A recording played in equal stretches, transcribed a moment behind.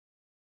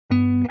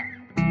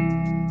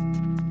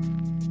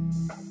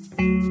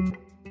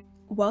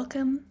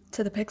Welcome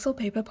to the Pixel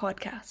Paper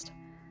Podcast,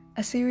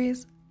 a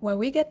series where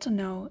we get to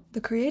know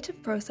the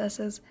creative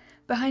processes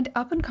behind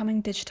up-and-coming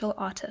digital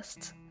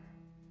artists.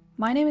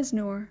 My name is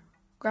Noor,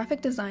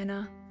 graphic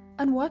designer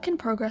and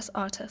work-in-progress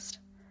artist,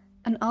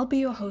 and I'll be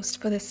your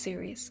host for this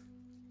series.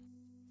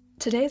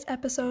 Today's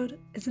episode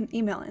is an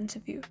email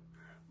interview,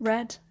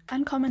 read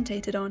and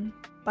commentated on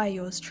by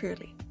yours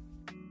truly.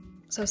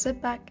 So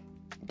sit back,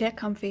 get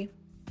comfy,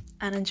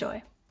 and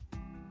enjoy.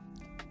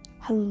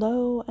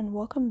 Hello and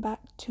welcome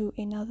back to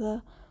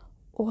another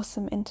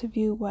awesome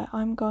interview where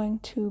I'm going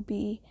to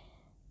be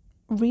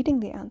reading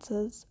the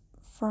answers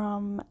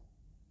from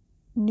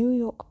New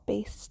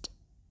York-based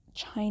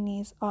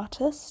Chinese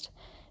artist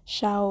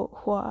Xiao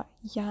Hua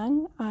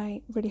Yang.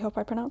 I really hope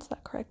I pronounced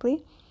that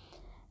correctly.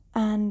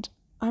 And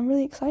I'm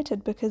really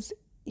excited because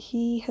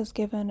he has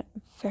given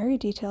very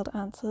detailed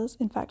answers.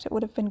 In fact, it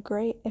would have been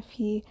great if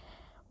he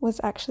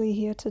was actually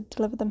here to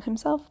deliver them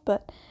himself,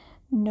 but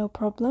no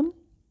problem.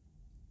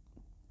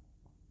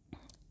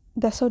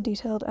 They're so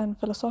detailed and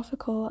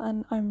philosophical,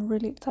 and I'm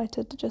really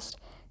excited to just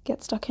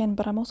get stuck in,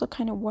 but I'm also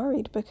kind of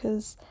worried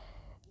because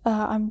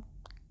I'm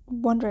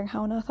wondering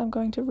how on earth I'm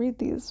going to read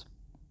these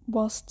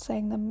whilst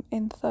saying them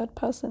in third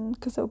person,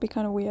 because it would be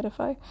kind of weird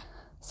if I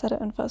said it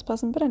in first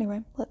person. But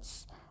anyway,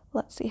 let's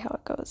see how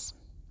it goes.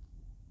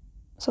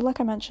 So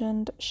like I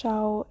mentioned,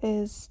 Xiao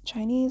is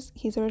Chinese.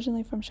 He's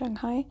originally from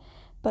Shanghai,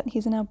 but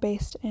he's now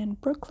based in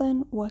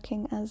Brooklyn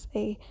working as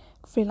a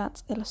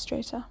freelance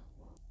illustrator.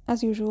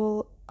 As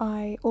usual,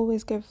 I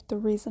always give the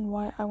reason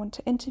why I want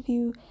to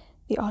interview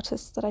the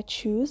artists that I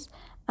choose,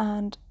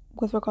 and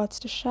with regards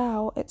to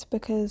Xiao, it's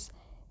because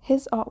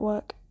his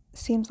artwork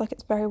seems like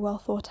it's very well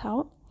thought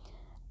out.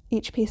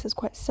 Each piece is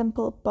quite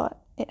simple, but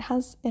it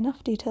has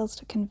enough details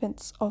to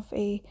convince of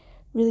a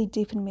really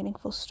deep and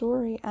meaningful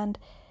story, and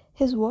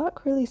his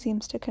work really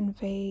seems to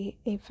convey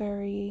a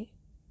very,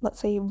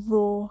 let's say,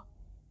 raw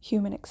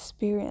human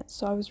experience.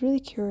 So I was really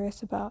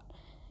curious about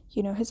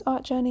his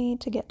art journey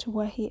to get to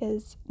where he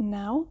is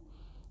now.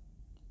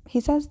 He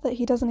says that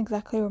he doesn't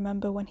exactly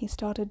remember when he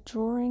started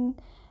drawing,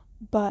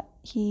 but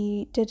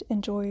he did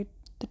enjoy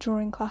the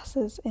drawing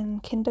classes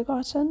in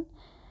kindergarten,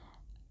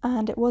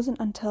 and it wasn't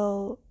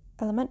until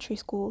elementary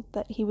school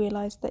that he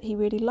realized that he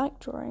really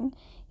liked drawing,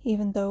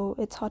 even though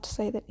it's hard to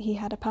say that he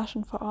had a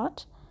passion for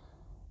art.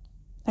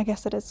 I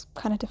guess it is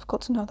kind of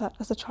difficult to know that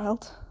as a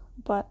child,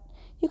 but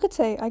you could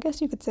say,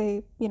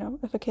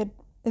 if a kid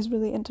is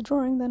really into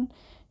drawing, then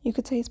you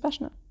could say he's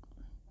passionate.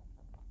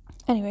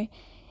 Anyway,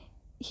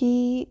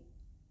 he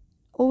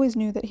always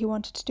knew that he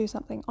wanted to do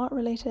something art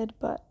related,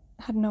 but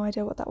had no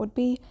idea what that would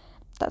be.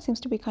 That seems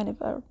to be kind of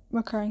a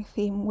recurring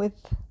theme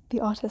with the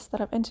artists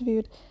that I've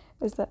interviewed,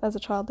 is that as a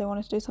child they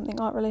wanted to do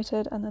something art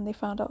related, and then they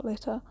found out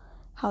later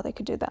how they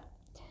could do that.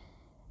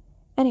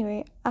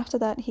 Anyway, after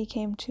that he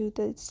came to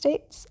the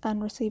States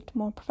and received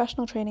more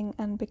professional training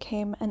and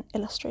became an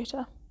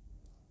illustrator.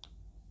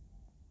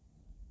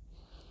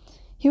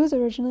 He was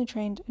originally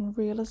trained in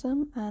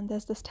realism, and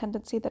there's this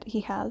tendency that he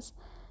has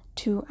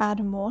to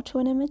add more to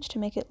an image to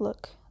make it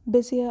look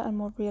busier and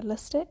more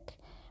realistic,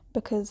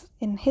 because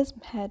in his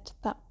head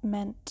that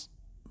meant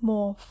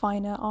more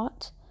finer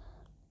art.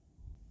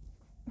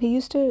 He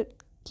used to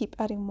keep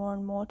adding more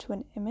and more to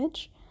an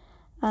image,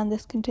 and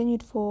this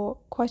continued for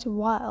quite a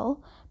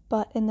while,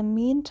 but in the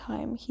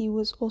meantime he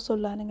was also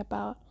learning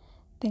about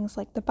things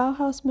like the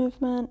Bauhaus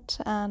movement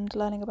and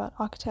learning about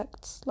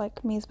architects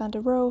like Mies van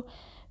der Rohe,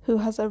 who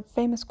has a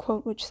famous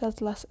quote which says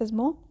less is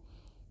more.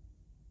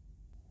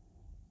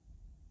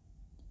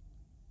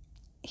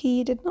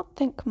 He did not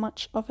think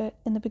much of it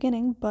in the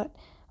beginning, but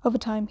over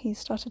time he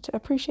started to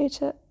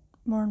appreciate it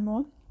more and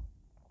more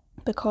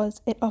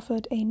because it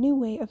offered a new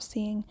way of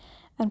seeing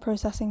and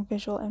processing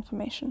visual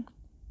information.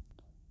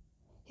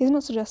 He's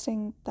not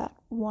suggesting that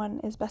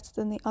one is better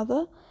than the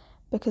other,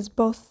 because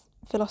both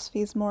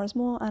philosophies, more is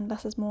more and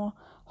less is more,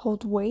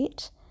 hold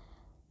weight.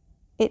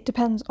 It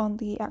depends on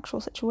the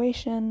actual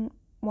situation.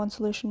 One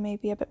solution may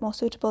be a bit more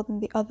suitable than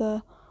the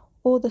other,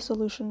 or the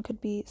solution could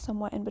be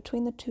somewhere in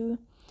between the two.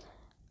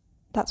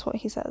 That's what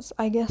he says.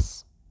 I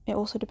guess it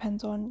also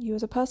depends on you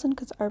as a person,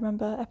 because I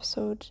remember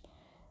episode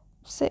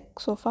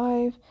 6 or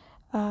 5,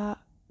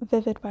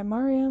 Vivid by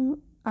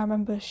Mariam, I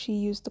remember she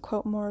used the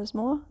quote more is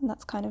more, and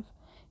that's kind of,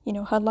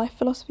 her life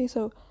philosophy,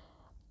 so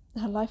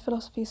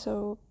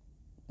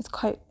it's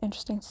quite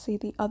interesting to see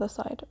the other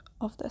side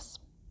of this.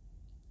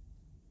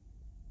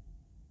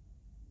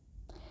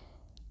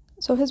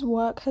 So his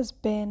work has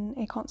been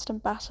a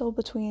constant battle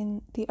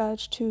between the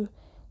urge to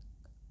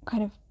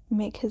kind of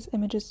make his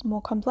images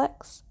more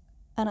complex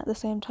and at the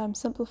same time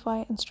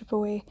simplify and strip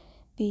away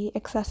the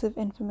excessive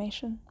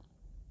information.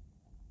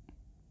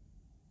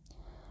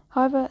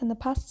 However, in the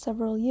past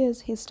several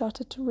years, he's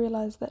started to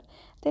realize that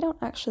they don't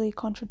actually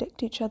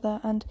contradict each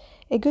other, and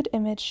a good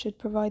image should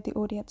provide the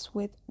audience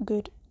with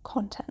good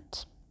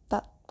content.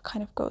 That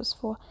kind of goes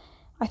for,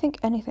 I think,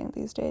 anything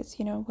these days,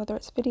 whether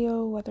it's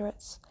video, whether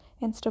it's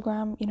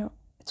Instagram,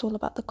 it's all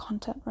about the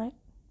content, right?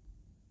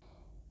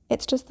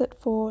 It's just that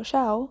for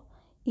Xiao,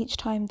 each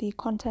time the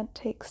content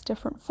takes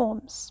different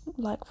forms.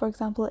 Like, for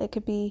example, it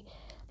could be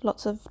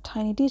lots of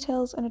tiny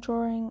details in a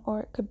drawing, or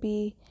it could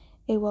be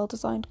a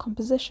well-designed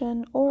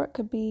composition, or it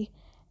could be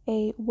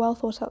a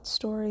well-thought-out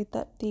story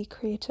that the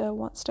creator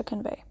wants to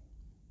convey.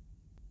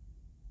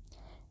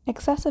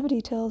 Excessive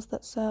details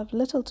that serve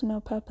little to no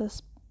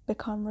purpose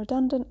become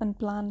redundant and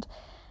bland,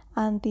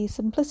 and the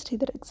simplicity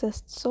that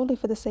exists solely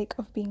for the sake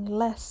of being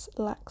less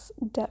lacks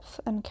depth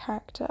and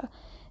character,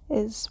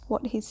 is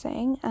what he's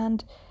saying.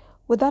 And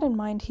with that in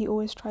mind, he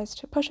always tries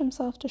to push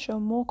himself to show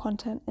more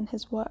content in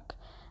his work.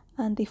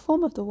 And the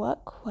form of the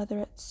work, whether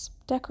it's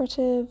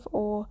decorative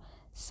or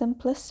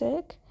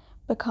simplistic,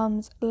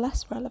 becomes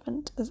less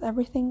relevant, as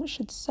everything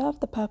should serve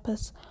the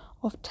purpose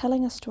of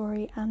telling a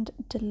story and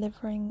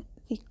delivering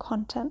the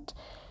content.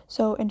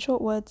 So, in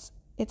short words,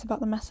 it's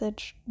about the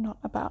message, not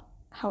about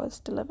how it's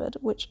delivered,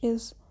 which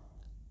is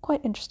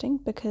quite interesting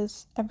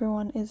because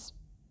everyone is,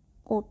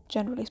 or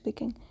generally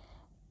speaking,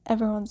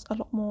 everyone's a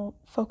lot more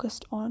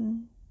focused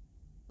on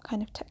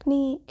kind of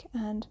technique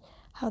and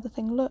how the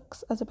thing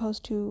looks as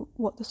opposed to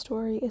what the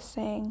story is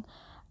saying,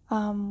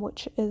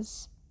 which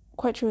is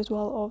quite true as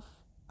well of,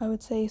 I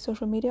would say,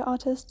 social media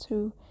artists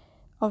who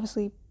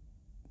obviously,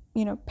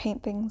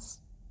 paint things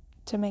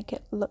to make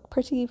it look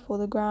pretty for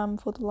the gram,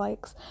 for the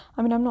likes.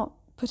 I mean, I'm not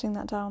putting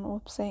that down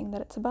or saying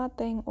that it's a bad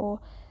thing or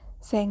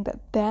saying that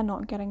they're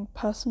not getting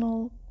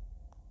personal,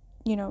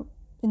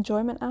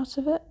 enjoyment out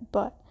of it,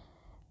 but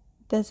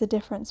there's a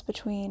difference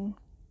between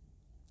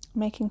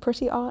making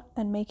pretty art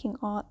and making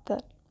art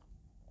that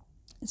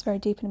is very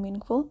deep and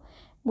meaningful,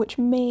 which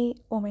may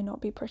or may not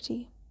be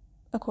pretty,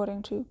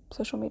 according to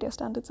social media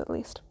standards at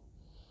least.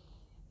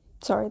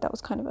 Sorry, that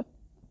was kind of a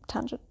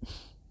tangent.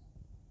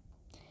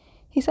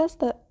 He says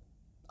that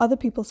other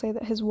people say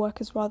that his work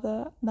is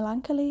rather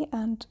melancholy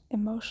and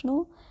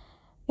emotional,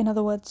 in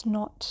other words,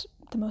 not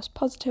the most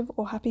positive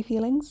or happy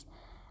feelings,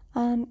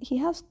 and he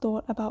has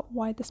thought about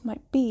why this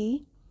might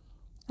be,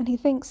 and he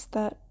thinks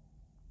that,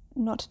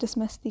 not to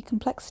dismiss the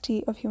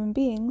complexity of human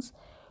beings,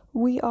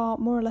 we are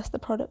more or less the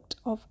product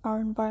of our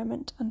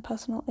environment and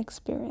personal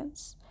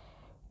experience.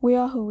 We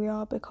are who we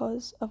are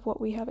because of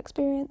what we have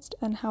experienced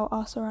and how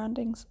our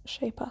surroundings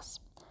shape us,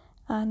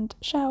 and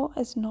Xiao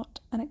is not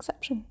an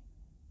exception.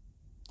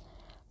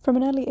 From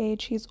an early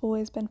age, he's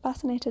always been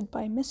fascinated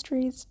by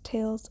mysteries,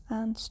 tales,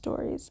 and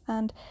stories,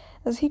 and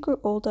as he grew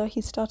older,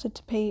 he started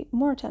to pay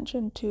more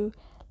attention to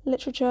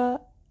literature,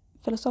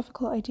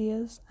 philosophical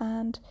ideas,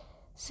 and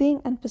seeing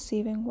and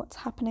perceiving what's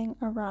happening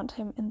around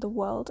him in the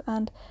world,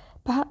 and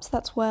perhaps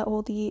that's where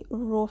all the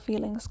raw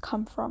feelings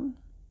come from,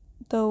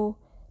 though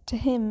to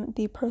him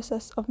the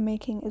process of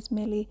making is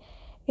merely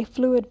a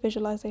fluid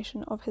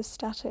visualization of his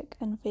static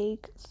and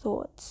vague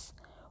thoughts,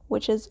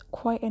 which is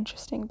quite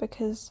interesting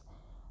because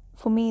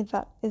for me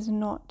that is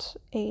not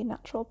a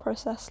natural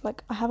process.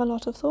 Like, I have a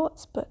lot of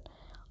thoughts, but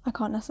I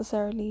can't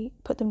necessarily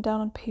put them down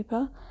on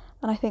paper,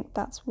 and I think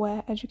that's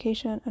where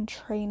education and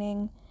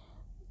training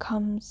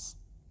comes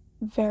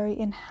very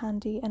in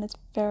handy, and it's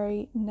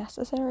very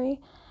necessary.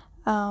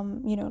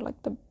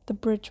 Like the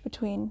bridge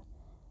between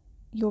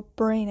your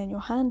brain and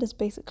your hand is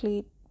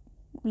basically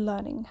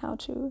learning how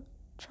to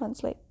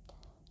translate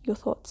your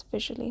thoughts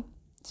visually.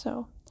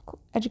 So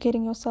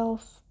educating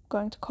yourself,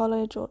 going to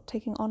college or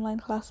taking online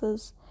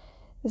classes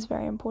is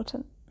very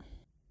important.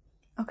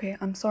 Okay,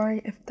 I'm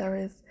sorry if there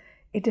is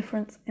a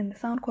difference in the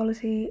sound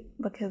quality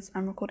because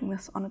I'm recording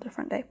this on a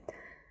different day.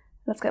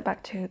 Let's get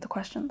back to the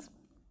questions.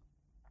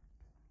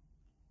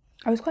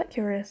 I was quite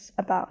curious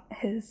about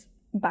his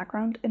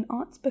background in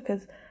arts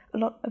because a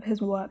lot of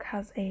his work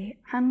has a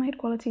handmade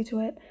quality to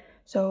it,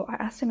 so I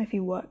asked him if he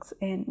works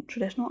in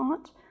traditional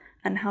art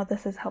and how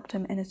this has helped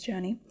him in his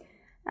journey,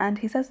 and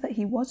he says that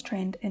he was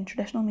trained in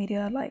traditional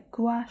media like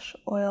gouache,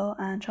 oil,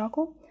 and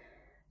charcoal,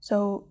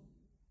 so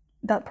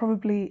that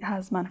probably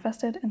has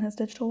manifested in his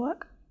digital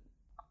work.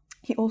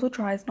 He also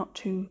tries not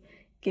to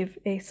give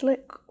a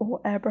slick or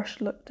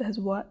airbrushed look to his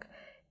work,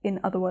 in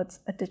other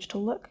words, a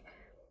digital look.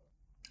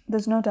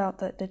 There's no doubt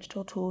that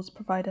digital tools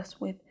provide us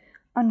with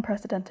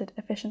unprecedented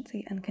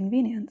efficiency and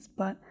convenience,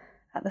 but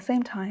at the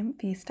same time,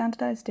 the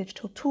standardized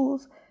digital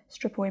tools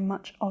strip away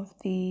much of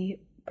the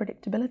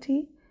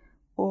predictability,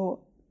 or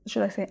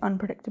should I say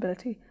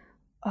unpredictability,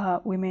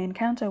 we may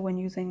encounter when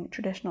using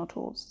traditional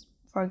tools.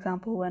 For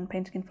example, when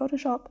painting in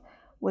Photoshop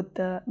with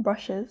the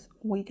brushes,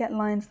 we get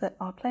lines that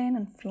are plain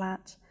and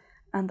flat,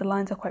 and the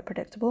lines are quite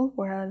predictable,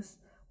 whereas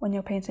when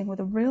you're painting with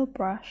a real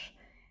brush,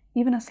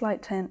 even a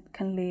slight tint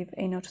can leave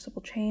a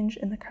noticeable change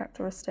in the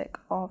characteristic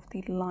of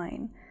the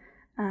line,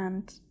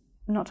 and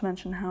not to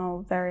mention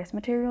how various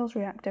materials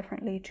react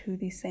differently to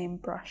the same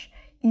brush,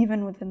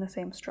 even within the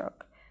same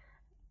stroke.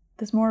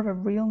 There's more of a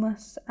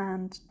realness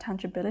and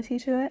tangibility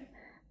to it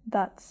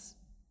that's,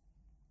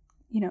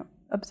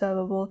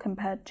 observable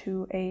compared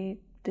to a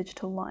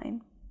digital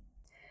line.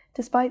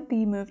 Despite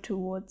the move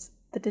towards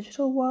the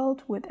digital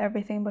world, with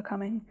everything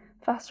becoming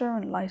faster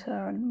and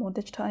lighter and more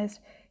digitized,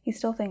 he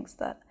still thinks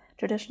that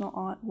traditional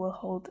art will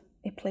hold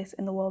a place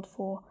in the world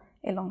for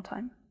a long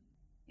time.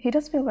 He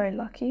does feel very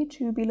lucky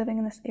to be living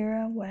in this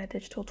era where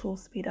digital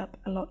tools speed up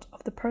a lot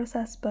of the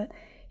process, but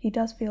he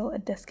does feel a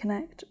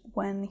disconnect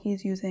when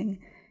he's using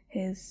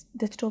his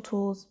digital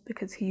tools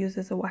because he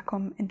uses a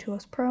Wacom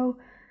Intuos Pro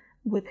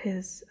with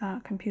his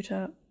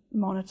computer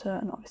monitor.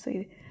 And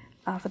obviously,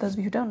 for those of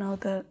you who don't know,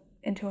 the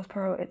Intuos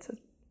Pro, it's a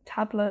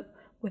tablet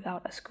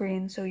without a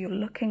screen, so you're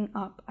looking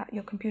up at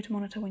your computer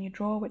monitor when you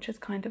draw, which is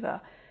kind of a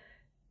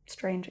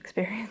strange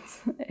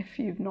experience if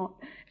you're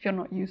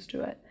not used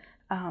to it.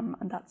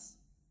 And that's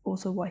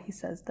also why he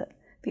says that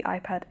the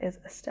iPad is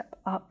a step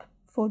up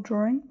for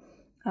drawing,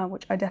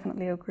 which I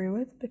definitely agree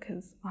with,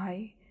 because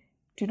I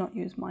do not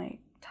use my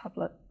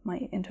tablet,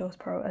 my Intuos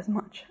Pro, as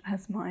much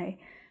as my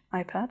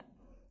iPad,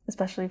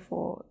 especially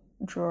for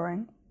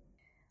drawing.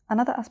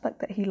 Another aspect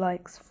that he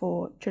likes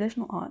for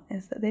traditional art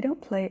is that they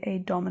don't play a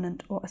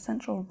dominant or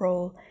essential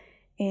role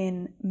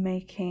in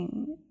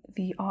making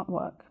the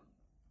artwork.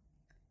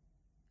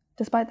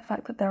 Despite the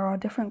fact that there are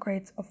different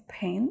grades of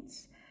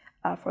paints,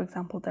 for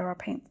example, there are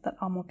paints that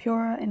are more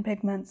pure in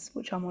pigments,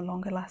 which are more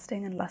longer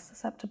lasting and less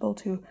susceptible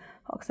to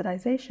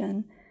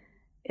oxidization,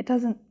 it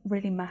doesn't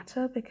really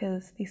matter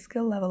because the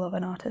skill level of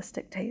an artist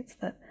dictates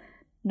that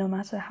no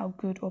matter how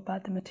good or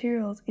bad the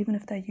materials, even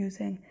if they're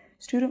using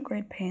student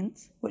grade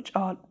paints, which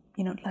are,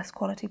 less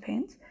quality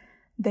paints,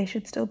 they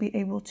should still be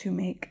able to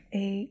make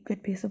a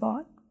good piece of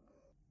art.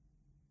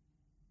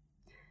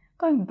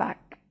 Going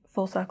back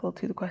full circle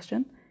to the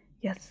question,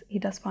 yes, he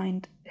does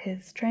find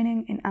his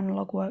training in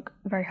analog work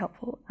very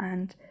helpful,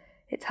 and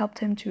it's helped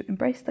him to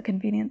embrace the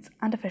convenience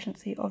and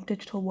efficiency of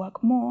digital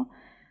work more,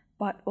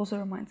 but also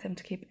reminds him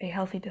to keep a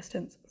healthy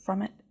distance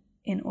from it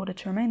in order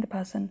to remain the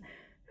person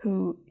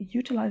who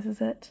utilizes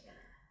it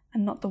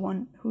and not the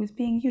one who is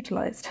being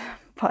utilized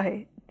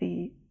by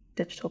the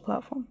digital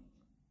platform.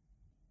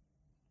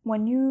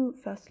 When you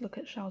first look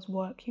at Xiao's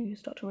work, you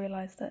start to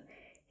realize that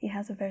he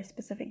has a very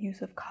specific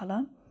use of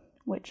color,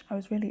 which I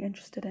was really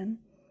interested in.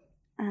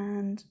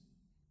 And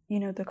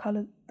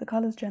the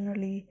colors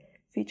generally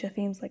feature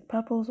themes like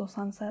purples or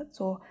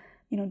sunsets or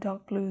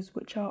dark blues,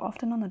 which are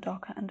often on the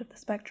darker end of the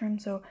spectrum.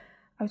 So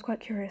I was quite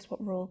curious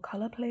what role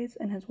color plays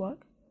in his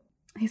work.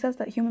 He says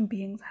that human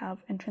beings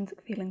have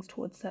intrinsic feelings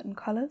towards certain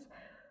colors.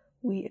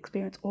 We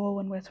experience awe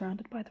when we're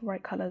surrounded by the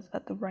right colors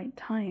at the right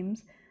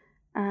times,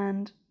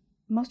 and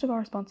most of our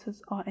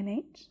responses are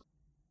innate.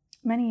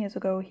 Many years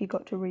ago, he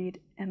got to read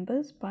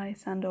Embers by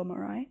Sandor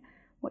Marai,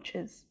 which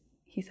is,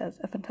 he says,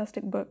 a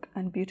fantastic book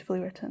and beautifully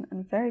written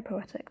and very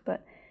poetic,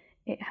 but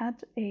it had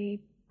a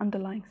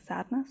underlying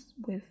sadness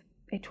with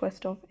a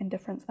twist of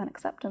indifference and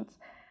acceptance,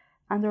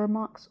 and the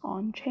remarks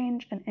on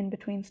change and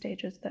in-between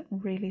stages that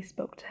really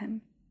spoke to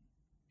him.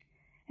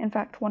 In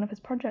fact, one of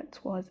his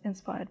projects was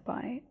inspired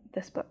by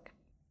this book.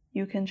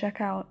 You can check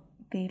out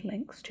the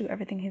links to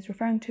everything he's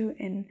referring to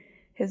in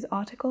his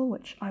article,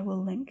 which I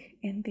will link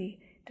in the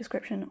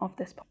description of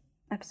this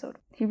episode.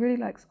 He really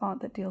likes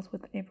art that deals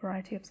with a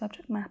variety of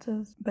subject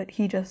matters, but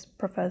he just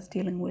prefers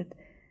dealing with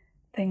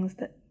things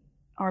that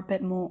are a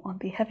bit more on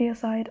the heavier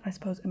side, I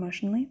suppose,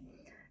 emotionally.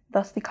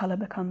 Thus, the color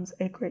becomes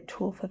a great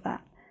tool for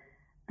that.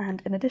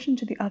 And in addition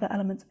to the other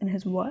elements in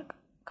his work,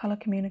 color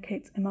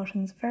communicates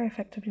emotions very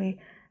effectively,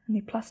 and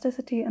the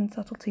plasticity and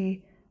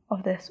subtlety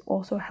of this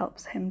also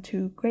helps him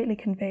to greatly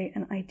convey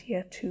an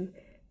idea to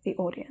the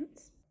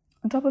audience.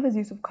 On top of his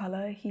use of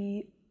color,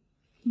 he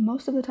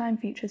most of the time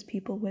features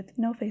people with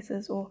no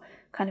faces or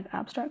kind of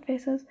abstract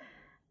faces,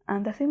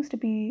 and there seems to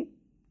be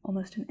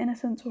almost an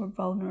innocence or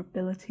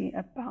vulnerability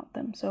about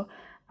them. So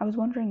I was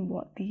wondering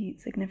what the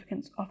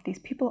significance of these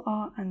people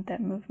are and their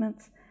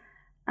movements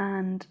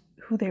and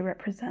who they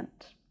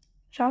represent.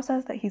 Xiao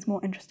says that he's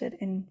more interested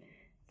in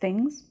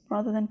things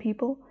rather than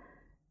people,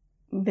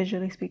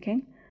 visually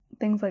speaking.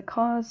 Things like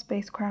cars,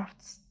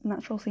 spacecrafts,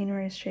 natural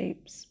sceneries,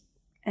 shapes,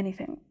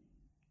 anything.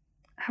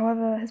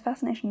 However, his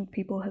fascination with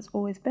people has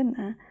always been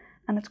there,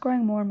 and it's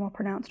growing more and more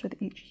pronounced with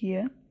each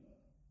year.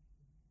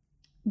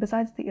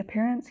 Besides the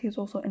appearance, he is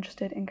also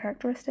interested in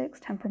characteristics,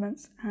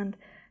 temperaments, and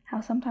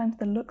how sometimes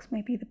the looks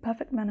may be the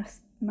perfect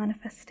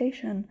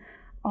manifestation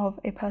of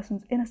a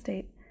person's inner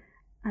state,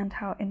 and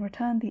how in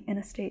return the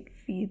inner state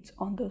feeds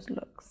on those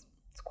looks.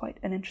 It's quite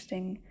an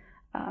interesting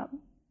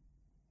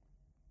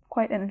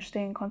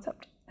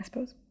concept, I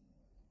suppose.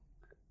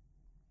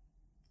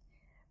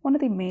 One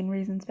of the main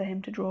reasons for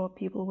him to draw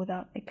people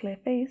without a clear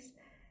face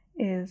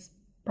is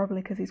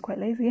probably because he's quite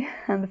lazy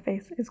and the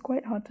face is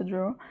quite hard to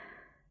draw.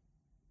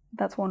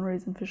 That's one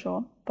reason for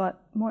sure,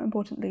 but more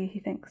importantly, he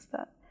thinks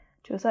that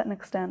to a certain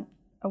extent,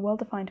 a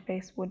well-defined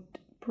face would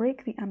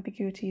break the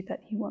ambiguity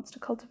that he wants to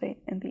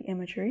cultivate in the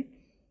imagery.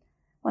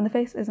 When the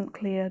face isn't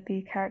clear,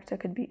 the character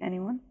could be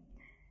anyone.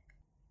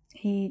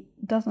 He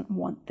doesn't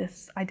want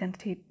this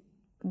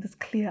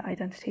clear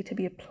identity to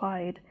be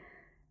applied,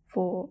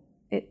 for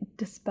it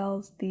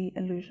dispels the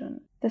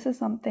illusion. This is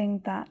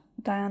something that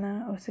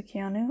Diana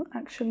Osikianu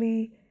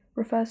actually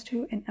refers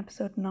to in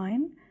episode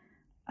 9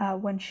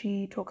 when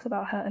she talks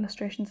about her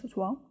illustrations as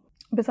well.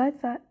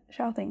 Besides that,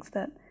 Xiao thinks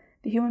that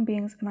the human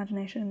being's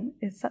imagination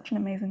is such an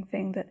amazing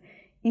thing that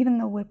even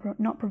though we're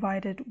not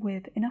provided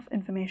with enough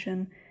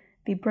information,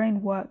 the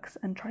brain works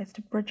and tries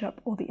to bridge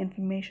up all the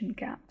information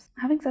gaps.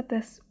 Having said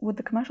this, with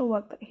the commercial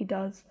work that he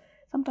does,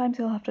 sometimes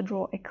he'll have to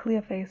draw a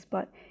clear face,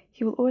 but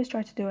he will always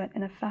try to do it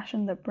in a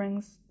fashion that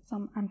brings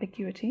some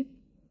ambiguity,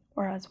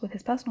 whereas with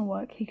his personal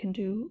work, he can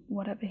do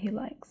whatever he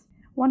likes.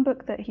 One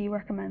book that he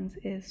recommends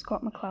is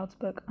Scott McCloud's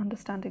book,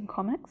 Understanding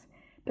Comics,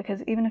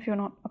 because even if you're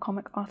not a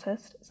comic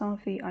artist, some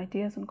of the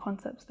ideas and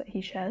concepts that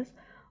he shares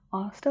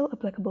are still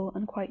applicable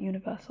and quite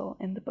universal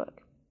in the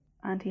book.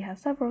 And he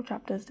has several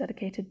chapters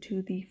dedicated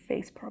to the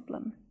face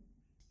problem.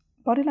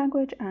 Body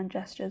language and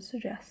gestures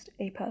suggest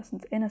a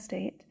person's inner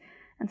state,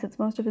 and since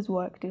most of his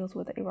work deals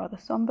with a rather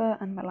somber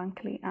and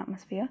melancholy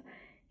atmosphere,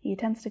 he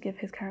tends to give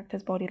his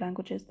characters body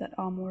languages that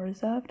are more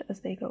reserved as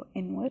they go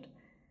inward.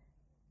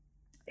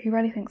 He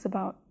rarely thinks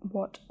about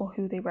what or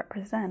who they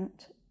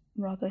represent,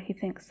 rather he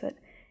thinks that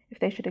if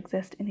they should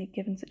exist in a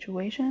given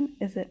situation,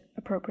 is it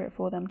appropriate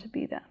for them to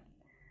be there?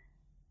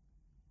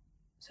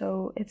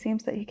 So it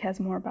seems that he cares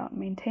more about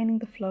maintaining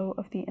the flow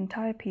of the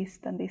entire piece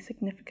than the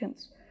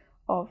significance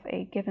of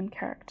a given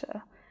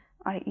character,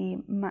 i.e.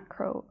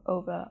 macro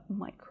over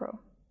micro.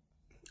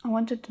 I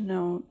wanted to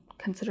know,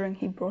 considering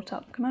he brought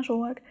up commercial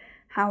work,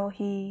 how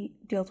he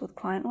deals with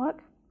client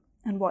work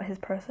and what his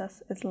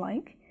process is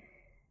like.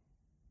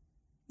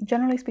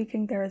 Generally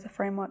speaking, there is a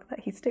framework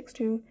that he sticks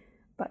to,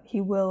 but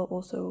he will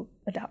also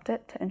adapt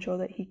it to ensure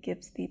that he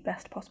gives the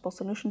best possible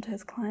solution to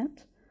his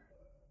client.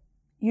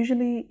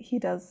 Usually he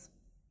does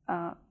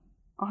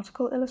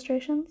article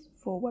illustrations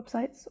for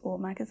websites or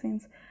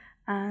magazines,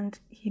 and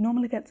he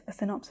normally gets a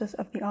synopsis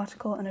of the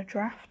article and a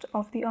draft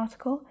of the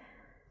article.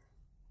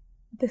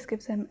 This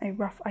gives him a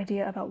rough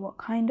idea about what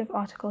kind of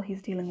article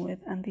he's dealing with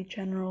and the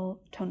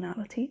general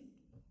tonality.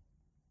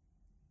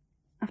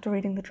 After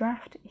reading the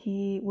draft,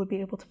 he would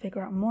be able to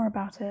figure out more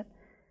about it,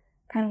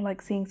 kind of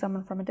like seeing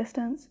someone from a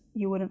distance.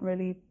 You wouldn't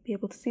really be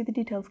able to see the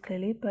details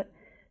clearly, but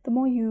the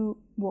more you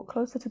walk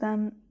closer to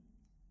them,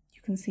 you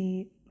can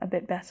see a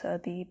bit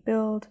better the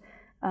build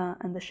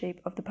and the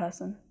shape of the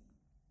person.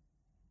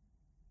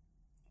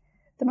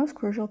 The most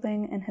crucial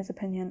thing, in his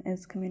opinion,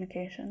 is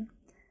communication.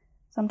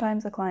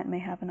 Sometimes a client may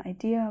have an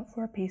idea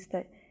for a piece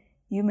that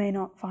you may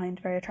not find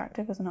very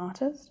attractive as an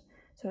artist,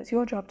 so it's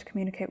your job to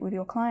communicate with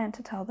your client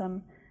to tell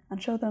them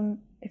and show them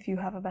if you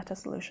have a better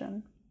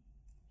solution.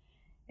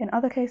 In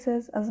other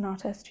cases, as an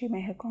artist, you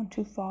may have gone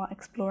too far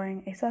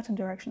exploring a certain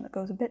direction that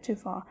goes a bit too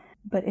far,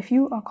 but if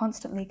you are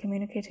constantly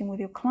communicating with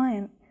your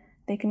client,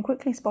 they can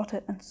quickly spot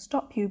it and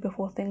stop you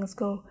before things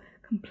go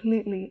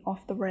completely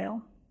off the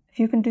rail. If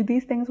you can do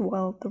these things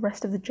well, the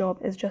rest of the job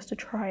is just to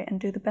try and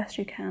do the best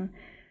you can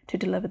to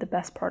deliver the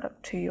best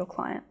product to your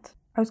client.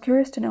 I was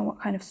curious to know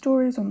what kind of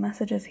stories or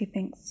messages he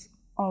thinks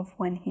of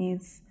when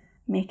he's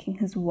making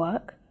his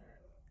work,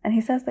 and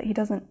he says that he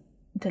doesn't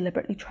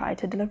deliberately try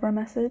to deliver a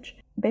message.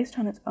 Based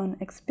on his own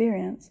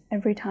experience,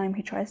 every time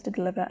he tries to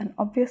deliver an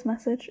obvious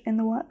message in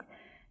the work,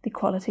 the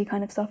quality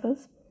kind of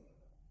suffers.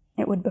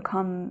 It would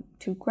become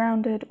too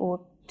grounded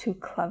or too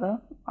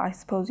clever. I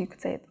suppose you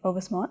could say it's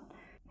oversmart.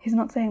 He's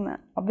not saying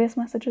that obvious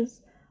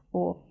messages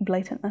or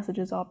blatant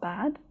messages are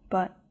bad,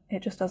 but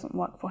it just doesn't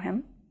work for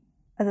him.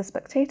 As a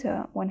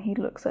spectator, when he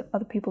looks at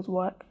other people's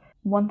work,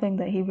 one thing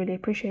that he really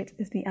appreciates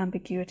is the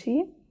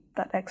ambiguity,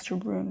 that extra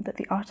room that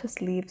the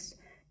artist leaves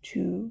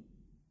to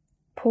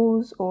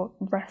pause or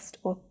rest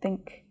or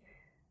think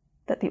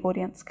that the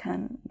audience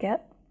can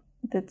get.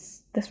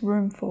 That's this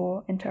room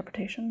for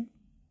interpretation.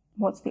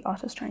 What's the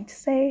artist trying to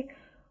say?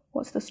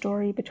 What's the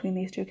story between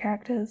these two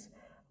characters?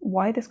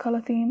 Why this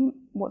color theme?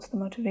 What's the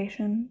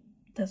motivation?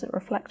 Does it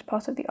reflect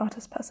part of the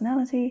artist's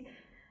personality?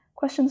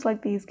 Questions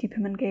like these keep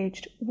him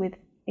engaged with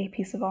a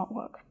piece of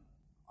artwork.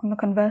 On the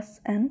converse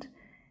end,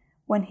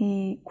 when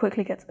he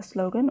quickly gets a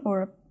slogan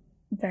or a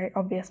very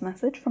obvious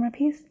message from a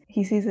piece,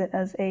 he sees it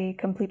as a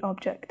complete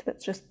object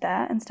that's just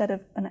there instead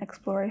of an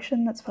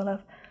exploration that's full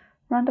of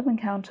random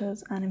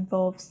encounters and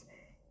involves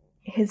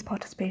his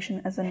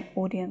participation as an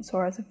audience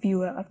or as a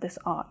viewer of this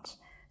art.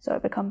 So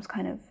it becomes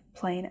kind of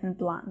plain and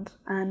bland.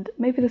 And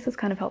maybe this is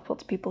kind of helpful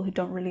to people who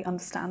don't really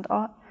understand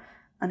art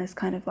and is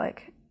kind of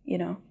like,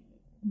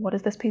 what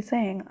is this piece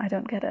saying? I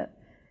don't get it.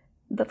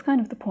 That's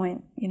kind of the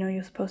point.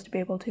 You're supposed to be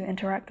able to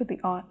interact with the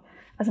art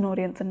as an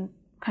audience and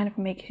kind of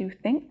make you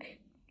think,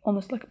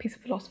 almost like a piece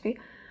of philosophy.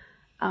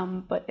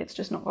 But it's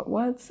just not got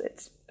words.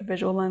 It's a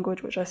visual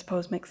language, which I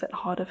suppose makes it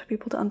harder for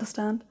people to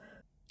understand.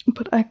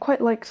 But I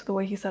quite liked the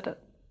way he said it.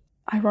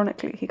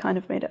 Ironically, he kind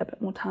of made it a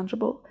bit more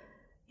tangible,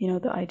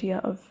 the idea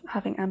of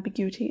having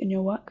ambiguity in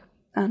your work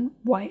and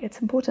why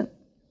it's important.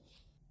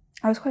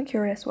 I was quite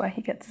curious where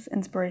he gets his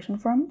inspiration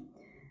from,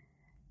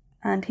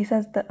 and he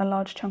says that a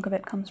large chunk of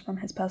it comes from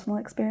his personal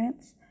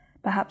experience,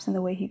 perhaps in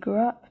the way he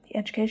grew up, the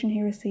education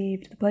he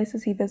received, the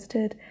places he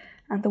visited,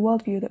 and the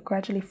worldview that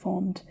gradually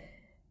formed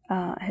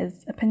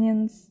his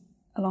opinions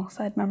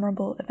alongside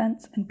memorable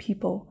events and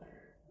people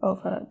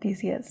over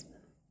these years.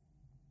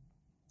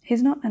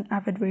 He's not an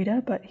avid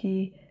reader, but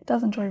he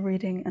does enjoy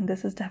reading, and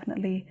this has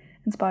definitely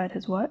inspired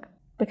his work,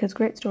 because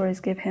great stories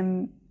give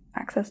him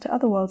access to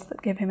other worlds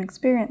that give him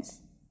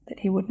experience that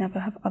he would never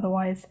have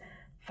otherwise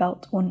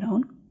felt or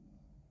known.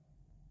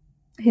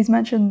 He's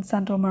mentioned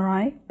Sandor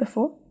Marai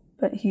before,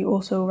 but he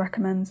also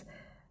recommends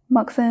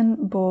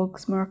Muxin,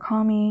 Borges,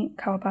 Murakami,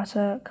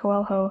 Kawabata,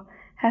 Coelho,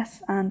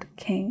 Hess, and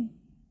King.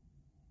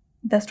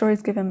 Their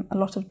stories give him a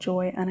lot of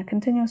joy and a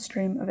continuous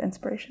stream of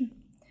inspiration.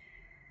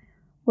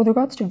 With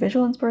regards to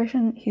visual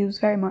inspiration, he was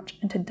very much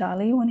into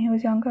Dali when he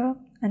was younger,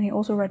 and he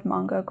also read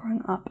manga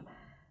growing up,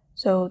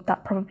 so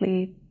that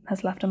probably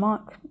has left a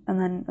mark. And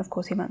then, of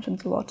course, he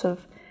mentions a lot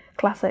of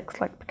classics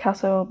like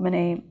Picasso,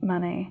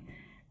 Manet,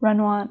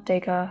 Renoir,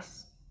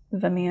 Degas,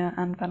 Vermeer,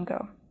 and Van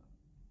Gogh.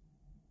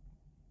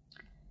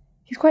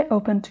 He's quite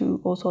open to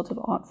all sorts of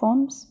art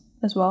forms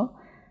as well,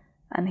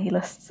 and he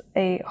lists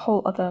a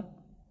whole other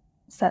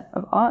set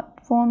of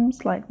art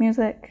forms like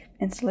music,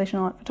 installation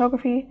art,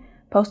 photography,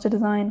 poster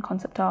design,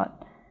 concept art.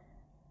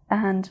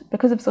 And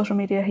because of social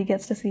media, he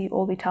gets to see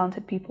all the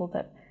talented people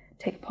that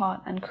take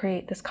part and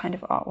create this kind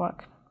of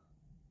artwork.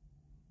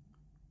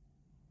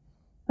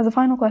 As a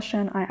final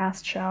question, I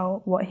asked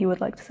Xiao what he would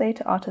like to say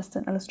to artists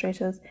and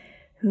illustrators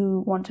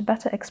who want to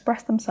better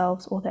express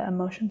themselves or their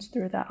emotions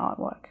through their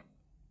artwork.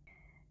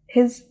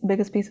 His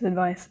biggest piece of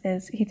advice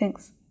is he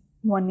thinks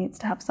one needs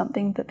to have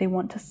something that they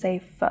want to say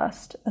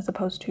first, as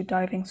opposed to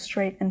diving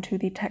straight into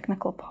the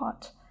technical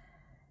part.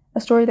 A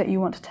story that you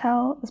want to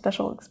tell, a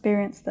special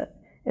experience that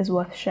is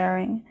worth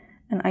sharing,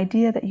 an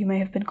idea that you may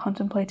have been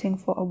contemplating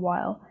for a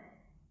while.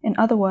 In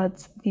other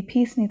words, the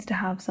piece needs to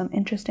have some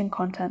interesting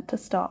content to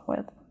start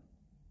with.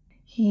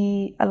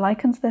 He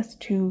likens this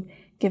to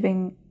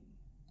giving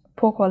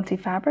poor quality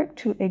fabric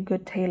to a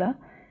good tailor.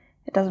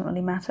 It doesn't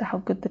really matter how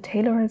good the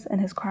tailor is in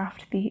his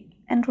craft, the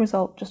end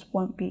result just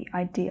won't be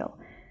ideal.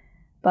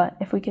 But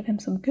if we give him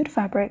some good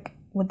fabric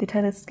with the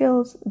tailor's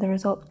skills, the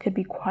result could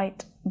be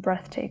quite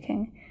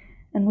breathtaking.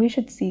 And we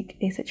should seek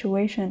a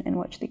situation in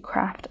which the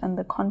craft and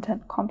the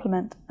content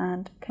complement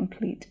and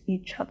complete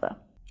each other.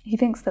 He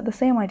thinks that the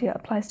same idea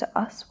applies to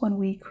us when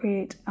we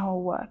create our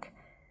work.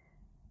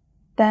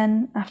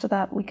 Then, after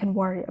that, we can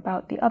worry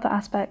about the other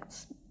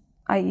aspects,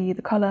 i.e.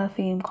 the color,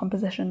 theme,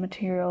 composition,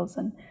 materials,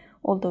 and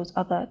all those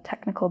other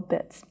technical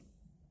bits.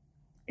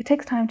 It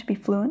takes time to be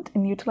fluent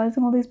in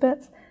utilizing all these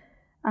bits,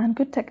 and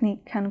good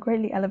technique can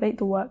greatly elevate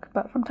the work,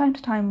 but from time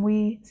to time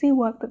we see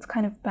work that's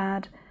kind of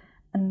bad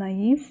and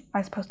naive,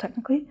 I suppose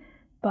technically,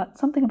 but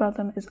something about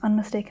them is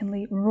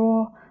unmistakably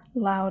raw,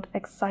 loud,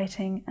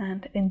 exciting,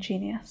 and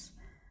ingenious.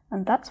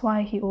 And that's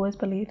why he always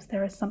believes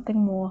there is something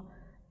more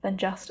than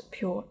just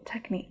pure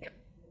technique.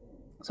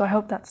 So I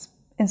hope that's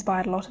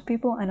inspired a lot of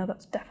people. I know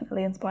that's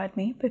definitely inspired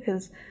me,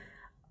 because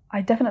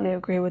I definitely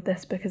agree with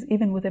this, because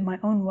even within my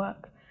own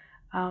work,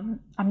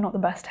 I'm not the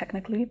best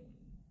technically,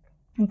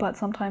 but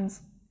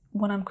sometimes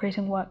when I'm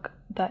creating work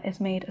that is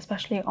made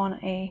especially on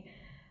a,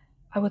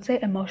 I would say,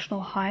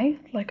 emotional high,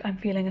 like I'm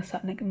feeling a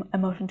certain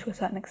emotion to a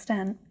certain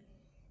extent,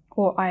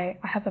 or I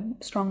have a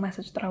strong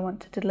message that I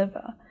want to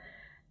deliver,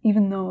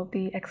 even though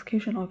the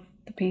execution of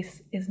the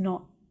piece is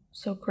not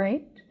so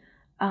great,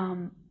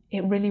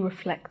 it really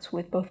reflects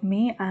with both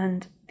me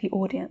and the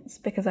audience,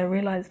 because I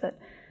realize that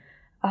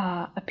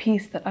a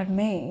piece that I've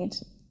made,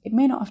 it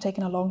may not have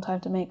taken a long time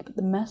to make, but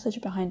the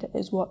message behind it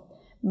is what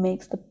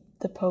makes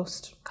the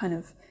post kind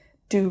of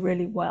do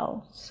really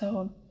well.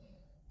 So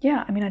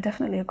yeah, I mean, I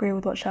definitely agree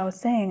with what Xiao was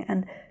saying,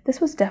 and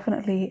this was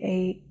definitely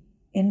a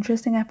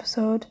interesting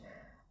episode.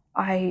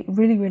 I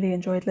really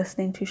enjoyed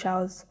listening to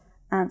Xiao's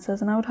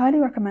answers, and I would highly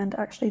recommend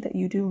actually that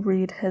you do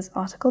read his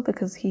article,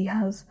 because he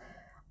has,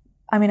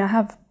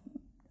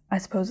 I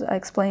suppose I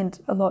explained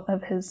a lot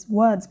of his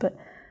words, but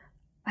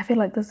I feel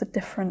like there's a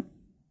different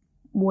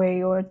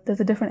way, or there's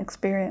a different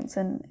experience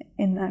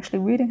in actually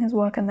reading his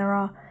work, and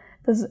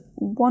there's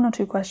one or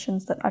two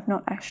questions that I've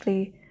not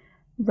actually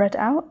read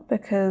out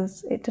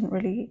because it didn't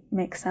really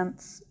make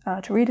sense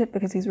to read it,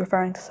 because he's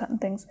referring to certain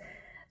things.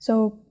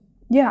 So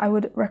yeah, I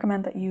would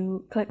recommend that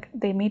you click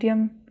the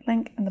Medium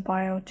link in the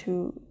bio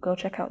to go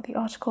check out the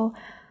article.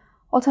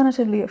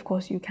 Alternatively, of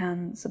course, you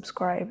can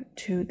subscribe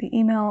to the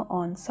email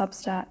on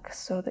Substack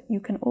so that you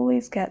can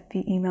always get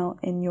the email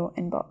in your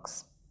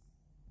inbox.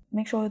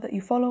 Make sure that you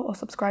follow or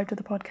subscribe to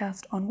the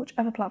podcast on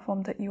whichever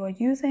platform that you are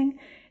using.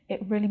 It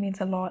really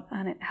means a lot,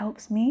 and it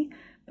helps me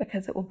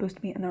because it will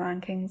boost me in the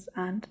rankings.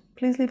 And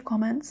please leave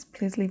comments,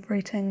 please leave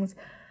ratings,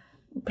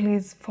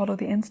 please follow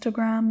the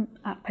Instagram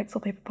at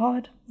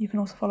pixelpaperpod. You can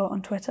also follow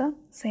on Twitter,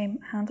 same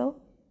handle.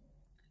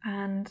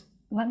 And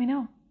let me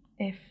know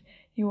if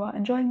you are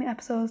enjoying the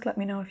episodes. Let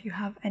me know if you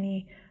have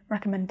any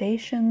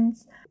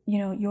recommendations. You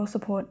know, your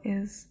support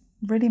is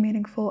really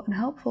meaningful and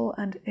helpful,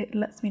 and it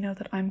lets me know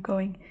that I'm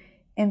going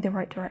in the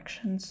right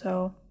direction.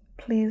 So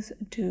please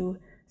do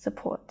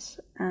support.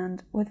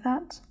 And with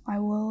that, I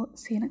will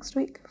see you next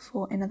week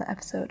for another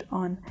episode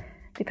on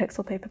the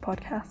Pixel Paper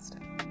Podcast.